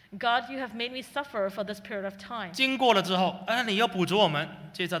 God, you have made me suffer for this period of time. 经过了之后，你要补足我们，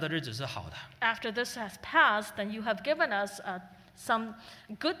接下来的日子是好的。 After this has passed, then you have given us some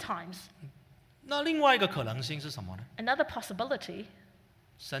good times. 那另外一个可能性是什么呢？ Another possibility.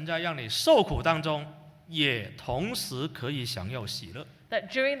 神在让你受苦当中，也同时可以享有喜乐。 That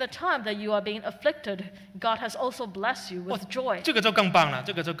during the time that you are being afflicted, God has also blessed you with joy. 这个就更棒了，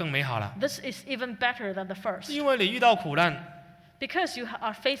这个就更美好了。 This is even better than the first. 因为你遇到苦难。 Because you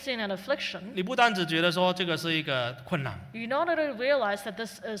are facing an affliction, 你不单只觉得说这个是一个困难， you not only realize that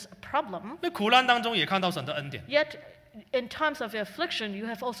this is a problem, 那苦难当中也看到神的恩典。 yet in times of affliction, you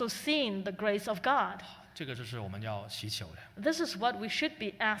have also seen the grace of God. 这个就是我们要祈求的。 This is what we should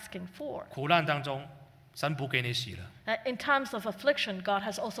be asking for. 苦难当中，神补给你喜乐。 In times of affliction, God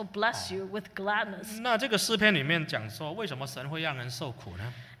has also blessed you with gladness. 那这个诗篇里面讲说，为什么神会让人受苦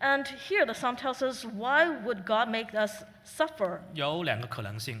呢？ And here the psalm tells us, why would God make us suffer? 有2个可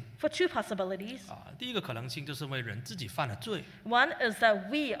能性。 For two possibilities. 第一个可能性就是因为人自己犯了罪。 One is that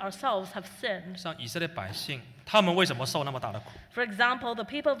we ourselves have sinned. 像以色列百姓，他们为什么受那么大的苦？ For example, the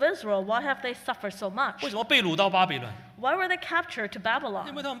people of Israel, why have they suffered so much? 为什么被掳到巴比伦？ Why were they captured to 因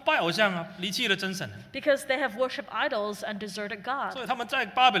Babylon? 为他们拜偶像啊，离弃了真神。 Because they have worshipped idols and deserted 所 God. 以他们在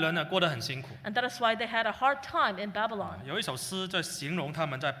巴比伦呢过得很辛苦。 And that is why they had a hard time in Babylon. 有一首诗在形容他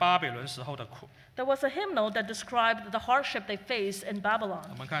们在巴比伦时候的苦。 There was a hymnal that described the hardship they faced in Babylon.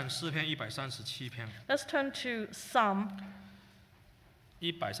 我们看诗篇137篇。 Let's turn to Psalm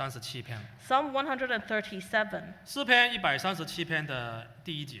 137篇。Psalm 137. 诗篇137篇的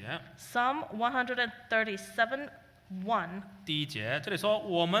第1节。 Psalm 137:1. 第1节，这里说：“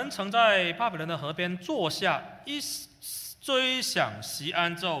我们曾在巴比伦的河边坐下，一追想锡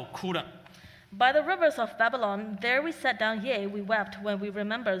安就哭了。” By the rivers of Babylon, there we sat down, yea, we wept when we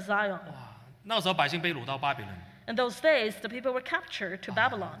remember Zion. 哇，那时候百姓被掳到巴比伦。 In those days, the people were captured to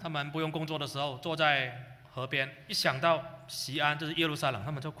Babylon. 他们不用工作的时候，坐在河边，一想到锡安，就是耶路撒冷，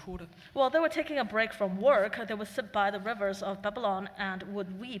他们就哭了。 While they were taking a break from work, they would sit by the rivers of Babylon and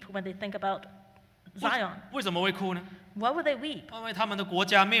would weep when they think about Zion. 为什么会哭呢？ Why would they weep? 因为他们的国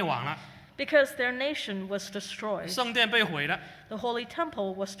家灭亡了， Because their nation was destroyed. 圣殿被毁了， The holy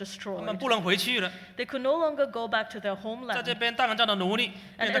temple was 他 destroyed. 们不能回去了。 They could no longer go back to their 在 homeland. 这边当人家的奴隶，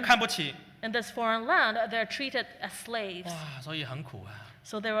被人家看不起， In this foreign land, they're treated as slaves. 哇，所以很苦啊。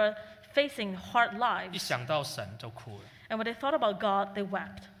 So they were facing hard 一 lives. 想到神就哭了， And when they thought about God, they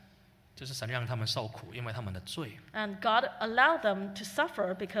wept. 就是神让他们受苦，因为他们的罪。 And God allowed them to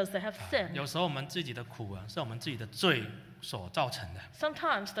suffer because they have sinned. 有时候我们自己的苦啊，是我们自己的罪所造成的。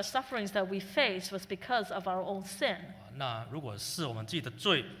 Sometimes the sufferings that we face was because of our own sin. 那如果是我们自己的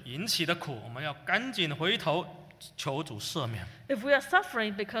罪引起的苦，我们要赶紧回头求主赦免。 If we are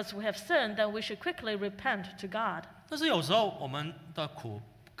suffering because we have sinned, then we should quickly repent to God. 但是有时候我们的苦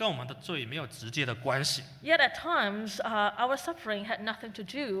跟我们的罪没有直接的关系。 Yet at times, our suffering had nothing to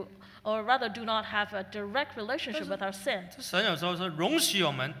do, or rather do not have a direct relationship with our sin. 神有时候是容许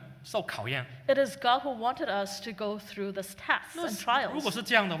我们受考验。 It is God who wanted us to go through these tests 那 and 如果 trials. 是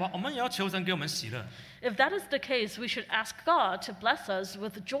这样的话，我们也要求神给我们喜乐， If that is the case, we should ask God to bless us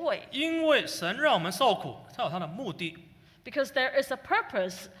with joy, 因为神让我们受苦，他有他的目的， because there is a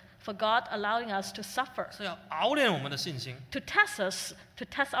purpose for God allowing us to suffer, 是要熬练我们的信心， to test us, to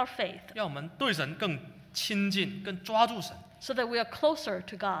test our faith, 让我们对神更亲近，更抓住神。 so that we are closer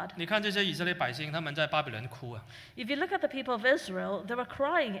to God. 你看这些以色列百姓，他们在巴比伦哭啊， If you look at the people of Israel, they were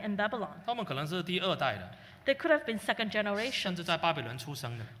crying in Babylon. 他们可能是第二代的， They could have been second 甚 generation, 至在巴比伦出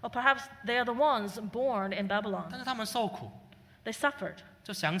生的， or perhaps they are the ones born in 但 Babylon. 是他们受苦， They suffered,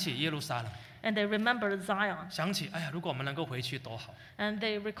 就想起耶路撒冷， and they remembered Zion, 想起哎呀，如果我们能够回去多好。 and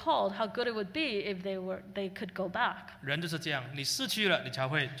they recalled how good it would be if they could go back. 人就是这样，你失去了，你才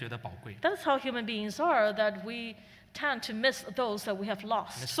会觉得宝贵； That's how human beings are, that we tend to miss those that we have 你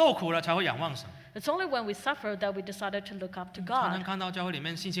lost. 受苦了才会仰望神。 It's only when we suffer that we decided to look up to 常常 God. 看到教会里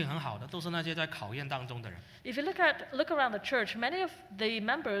面心情很好的，都是那些在考验当中的人。 If you look around the church, many of the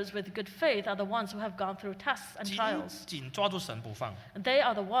members with good faith are the ones who have gone through tests and 紧 trials. 紧抓住神不放。 And they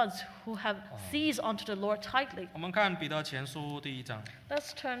are the ones who have seized onto the Lord tightly. 我们看彼得前书第一章，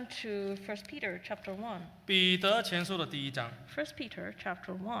 Let's turn to 1 Peter chapter 1. 彼得前书的第一章 1 Peter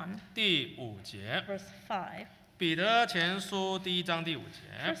chapter 1, 第5节， verse 5. 彼得前书第一章第5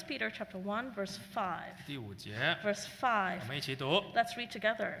节， 1 Peter chapter 1, verse 5. 第5节， Verse 5. 我们一起读。 Let's read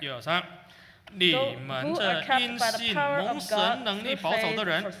together. 1、2、3，你们 Who 这 are kept 因 by the 信 power 蒙 of 神 God 能力 through 保守 faith 的 for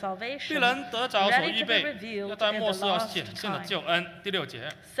人，必 salvation, 能得着所 ready 预 to be 备， revealed 要在 in 末 the 世要 last 显现的 time. 救恩。第6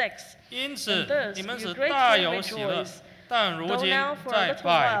节， 6. 因此 In this 你们 you 是大 greatly 有喜乐 rejoice, 但如今 though now for 在 a little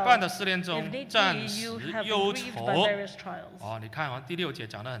百 while, 般的试炼 if 中 need 暂 be, 时 you have 忧 been grieved 愁 by。various trials. 哦，你看啊，第6节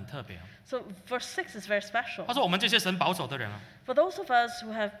讲得很特别啊。 So verse 6 is very special. 他说我们这些神保守的人啊， For those of us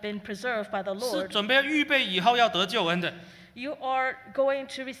who have been preserved by the 是 Lord, 准备预备以后要得救恩的， you are going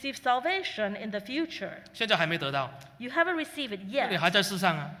to receive salvation in the future. 现在还没得到， You haven't received it 你 yet 还在世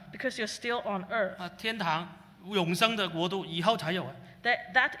上啊。 because you're still on earth. 啊，天堂永生的国度以后才有啊。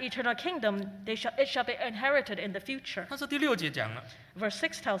 That eternal kingdom, it shall be inherited in the future. 但是第6节讲了， Verse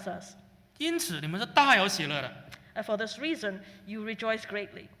 6 tells us, 因此你们是大有喜乐的。 and for this reason you rejoice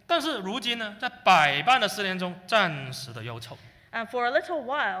greatly. 但是如今呢，在百般的试炼中，暂时的忧愁。 And for a little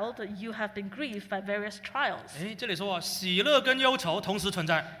while you have been grieved by various trials. 哎，这里说啊，喜乐跟忧愁同时存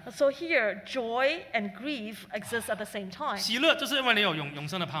在。 So here, joy and grief exist at the same time. 喜乐就是因为你有永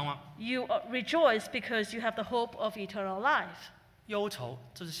生的盼望， You rejoice because you have the hope of eternal life. 忧愁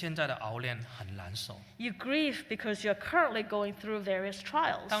这是现在的熬炼很难受。 You grieve because you're currently going through various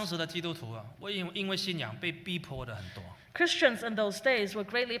trials. 当时的基督徒啊，因为信仰被逼迫的很多， Christians in those days were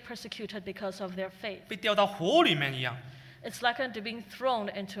greatly persecuted because of their faith. 被掉到火里面一样。 It's likened to being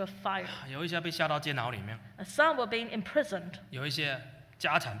thrown into a fire. 有一些被下到监牢里面， And some were being imprisoned, 有一些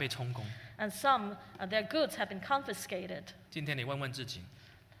家产被充公。 and some, their goods have been confiscated. 今天你问问自己，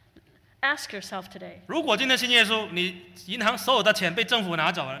 Ask yourself today. 如果今天信耶稣，你银行所有的钱被政府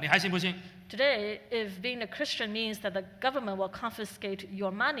拿走了，你还信不信？ Today, if being a Christian means that the government will confiscate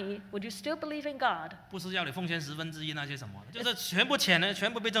your money, would you still believe in God? 不是要你奉献1/10那些什么的，就是全部钱呢，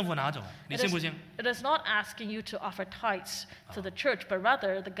全部被政府拿走了，你 It 信 is, 不信？ it is not asking you to offer tithes to the church, but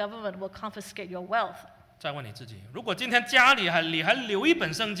rather the government will confiscate your wealth. 再问你自己，如果今天家里你还留一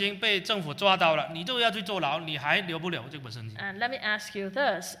本圣经，被政府抓到了，你就要去坐牢，你还留不留这本圣经？ And let me ask you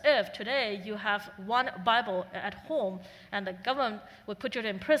this: if today you have one Bible at home and the government would put you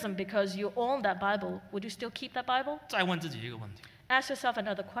in prison because you own that Bible, would you still keep that Bible? 再问自己一个问题。 Ask yourself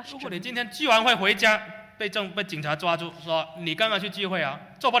another 如果你 question. 今天聚完会回家，被警察抓住，说你刚刚去聚会啊，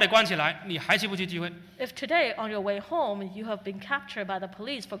就把你关起来，你还去不去聚会？ If today on your way home you have been captured by the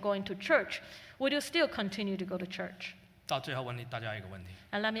police for going to church, would you still continue to go to church? 到最后问大家一个问题：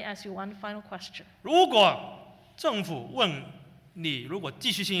 And let me ask you one final question. 如果政府问你，如果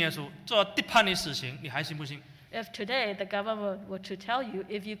继续信耶稣，就要判你死刑，你还信不信？ If today the government were to tell you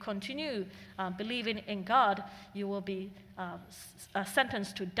if you continue believing in God, you will be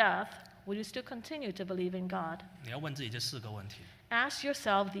sentenced to death, would you still continue to believe in God? 你要问自己这4个问题。 Ask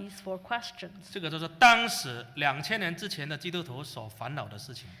yourself these 4 questions. 这个就是当时2000年之前的基督徒所烦恼的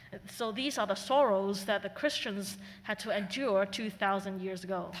事情。 So these are the sorrows that the Christians had to endure 2,000 years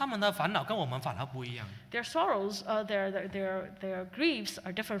ago. 他们的烦恼跟我们反而不一样。 Their sorrows, their griefs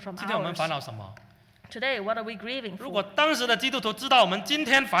are different from 今天我们 ours. 烦恼什么？ Today, what are we grieving 如果 for? 当时的基督徒知道我们今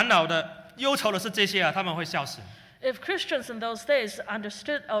天烦恼的、忧愁的是这些啊，他们会笑死。 If Christians in those days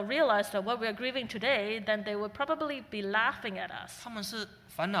understood or realized that what we are grieving today, then they would probably be laughing at us. 他们是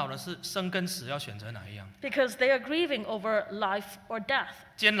烦恼的是生跟死要选择哪一样， Because they are grieving over life or death.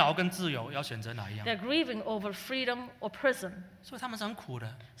 监牢跟自由要选择哪一样， They're grieving over freedom or prison. 所以他们是很苦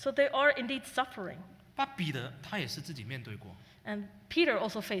的。 So they are indeed suffering. 把彼得他也是自己面对过， And Peter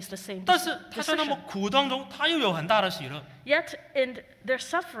also faced the same 但是他在那么 decision. 苦当中，他又有很大的喜乐， Yet in their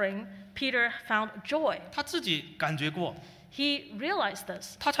suffering, Peter found joy. 他自己感觉过， He realized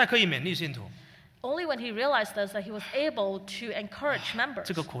this. 他才可以勉励信徒。 Only when he realized this that he was able to encourage members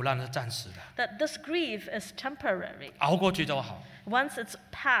这个苦难是暂时的， that this grief is temporary. 熬过去就好。 Once it's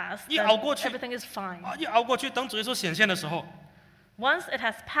past, 一 then 熬过去， everything is fine. 一熬过去，等主耶稣显现的时候， Once it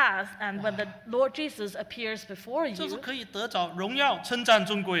has passed, and when the Lord Jesus appears before 就是 you, 可以得着荣耀、称赞、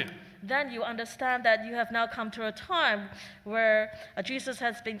尊贵。 then you understand that you have now come to a time where Jesus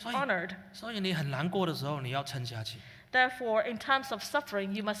has been honored. 所以你很难过的时候，你要撑下去。 Therefore, in times of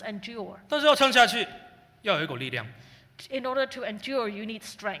suffering, you must endure. 但是要撑下去，要有一股力量， In order to endure, you need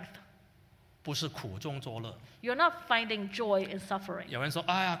strength. 不是苦中作乐。 You're not finding joy in suffering. 有人说：“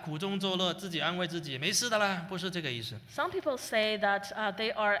哎呀，苦中作乐，自己安慰自己，没事的啦。”不是这个意思。 Some people say that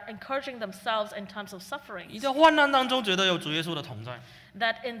they are encouraging themselves in times of suffering. 你在患难当中觉得有主耶稣的同在。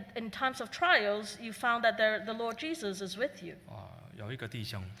 That in times of trials, you found that the Lord Jesus is with you. 有一个弟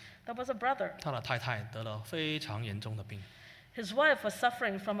兄， There was a brother. 他的太太得了非常严重的病， His wife was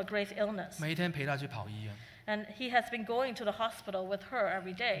suffering from a grave illness. 每天陪他去跑医院， And he has been going to the hospital with her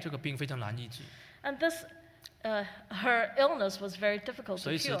every day. 这个病非常难医治， And her illness was very difficult to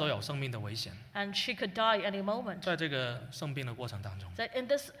随时都 cure. 有生命的危险。 And she could die any moment. 在这个生病的过程当中， So in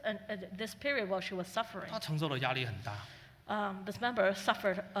this period while she was suffering, 他承受的压力很大， this member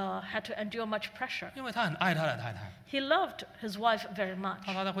had to endure much pressure. 因为他很爱他的太太， He loved his wife very much.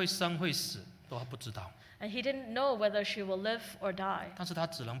 他太太会生会死都不知道， And he didn't know whether she will live or die. 但是他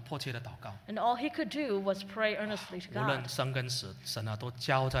只能迫切的祷告， And all he could do was pray earnestly to 无论 God. 生跟死，神啊都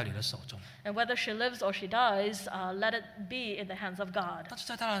交在你的手中。 And whether she lives or she dies, let it be in the hands of God. 但是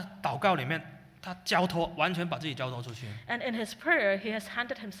在他的祷告里面，他交托，完全把自己交托出去。 And in his prayer, he has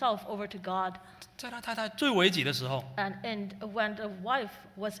handed himself over to God. 在他太太最危急的时候， And when the wife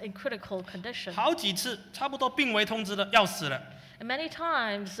was in critical condition, 好几次差不多病危通知的要死了， and many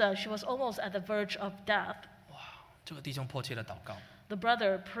times she was almost at the verge of death, 这个弟兄迫切的祷告， the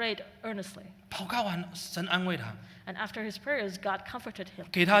brother prayed earnestly. 祷告完，神安慰他， And after his prayers, God comforted him.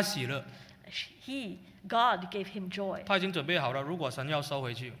 给他喜乐。 God gave him joy. 他已经准备好了，如果神要收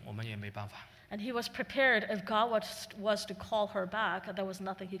回去，我们也没办法。 And he was prepared if God was to call her back, there was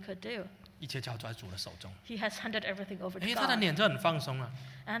nothing he could do. 一切交在主的手中。 He has handed everything over to 他的 God. 脸就很放松了。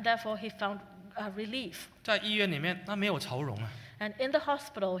 And therefore he found relief. 在医院里面，他没有愁容啊。 And in the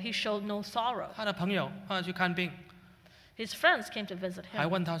hospital, he showed no sorrow. 他的朋友他去看病， His friends came to visit 还 him.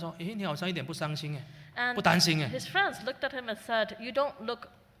 问他说：“你好像一点不伤心哎， And 不担心哎。” his friends looked at him and said, "You don't look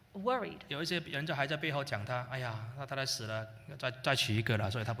worried." 有一些人就还在背后讲他：“哎呀，他太太死了，再娶一个了，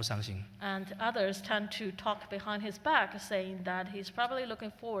所以他不伤心。” And others tend to talk behind his back, saying that he's probably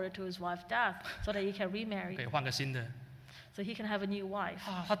looking forward to his wife's death so that he can 可 remarry, 以换个新的。 so he can have a new wife.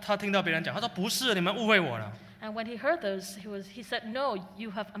 他听到别人讲，他说：“不是，你们误会我了。 And when he heard this, he said, "No,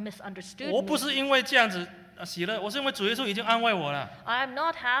 you have misunderstood 我不 me. 是因为这样子喜乐，我是因为主耶稣已经安慰我了。I am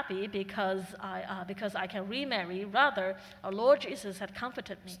not happy because I can remarry. Rather, our Lord Jesus had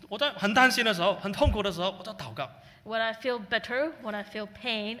comforted me. 我在很担心的时候、很痛苦的时候，我就祷告； When I feel bitter, when I feel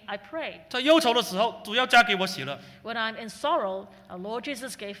pain, I pray. 在忧愁的时候，主要加给我喜乐。 When I'm in sorrow, our Lord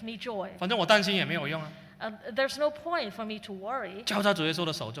Jesus gave me joy. 反正我担心也没有用啊， There's no point for me to worry. 交在主耶稣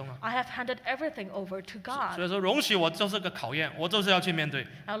的手中啊。 I have handed everything over to 所 God. 以说，容许我就是个考验，我就是要去面对。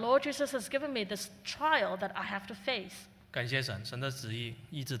 Our Lord Jesus has given me this trial that I have to face. 感谢神，神的旨意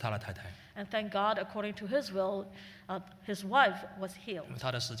医治他的太太， And thank God, according to His will, his wife was 因 healed 为他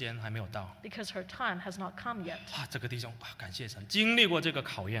的时间还没有到。 because her time has not come yet. 这个弟兄感谢神，经历过这个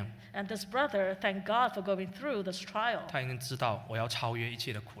考验， And this brother, thank God for going through this trial. 他已经知道我要超越一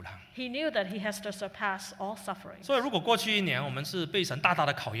切的苦难。 He knew that he has to surpass all suffering. 所以，如果过去1年我们是被神大大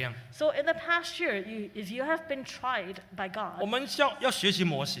的考验， So in the past year, if you have been tried by 我 God, 们要学习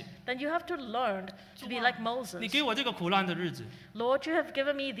摩西。 then you have to learn to be like 你 Moses. 给我这个苦难的日子， Lord, you have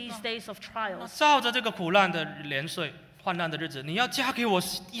given me these days of trials, 照着这个苦难的年岁、患难的日子，你要加给我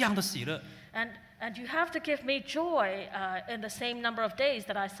一样的喜乐。 and you have to give me joy in the same number of days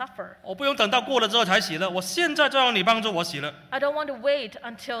that I suffer. 我不用等到过了之后才喜乐，我现在就让你帮助我喜乐。 I don't want to wait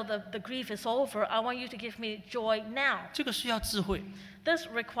until the grief is over. I want you to give me joy now. 这个需要智慧， This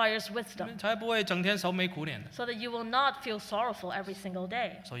requires wisdom 才不会整天愁眉苦脸的。 so that you will not feel sorrowful every single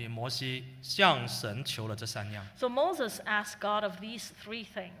day. 所以摩西向神求了这3样， So Moses asked God of these 3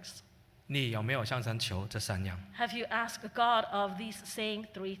 things. 你有没有向神求这3样？ Have you asked God of these same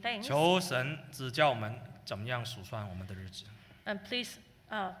 3 things? 求神指教我们怎么样数算我们的日子。 And please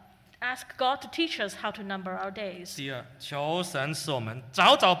ask God to teach us how to number our days. 第二，求神使我们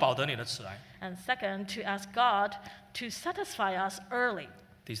早早保得你的慈爱。 And second, to ask God to satisfy us early.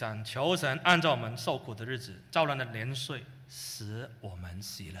 第三，求神按照我们受苦的日子，照人的年岁，使我们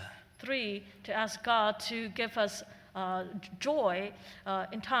喜乐。 3, to ask God to give us joy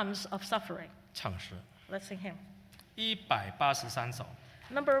in times of suffering. 唱诗 Let's sing hymn. 183首，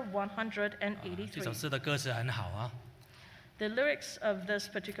 Number 这首 183. 诗的歌词很好啊。 The lyrics of this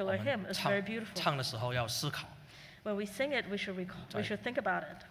particular hymn is very beautiful. 唱的时候要思考。 When we sing it, we should think about it.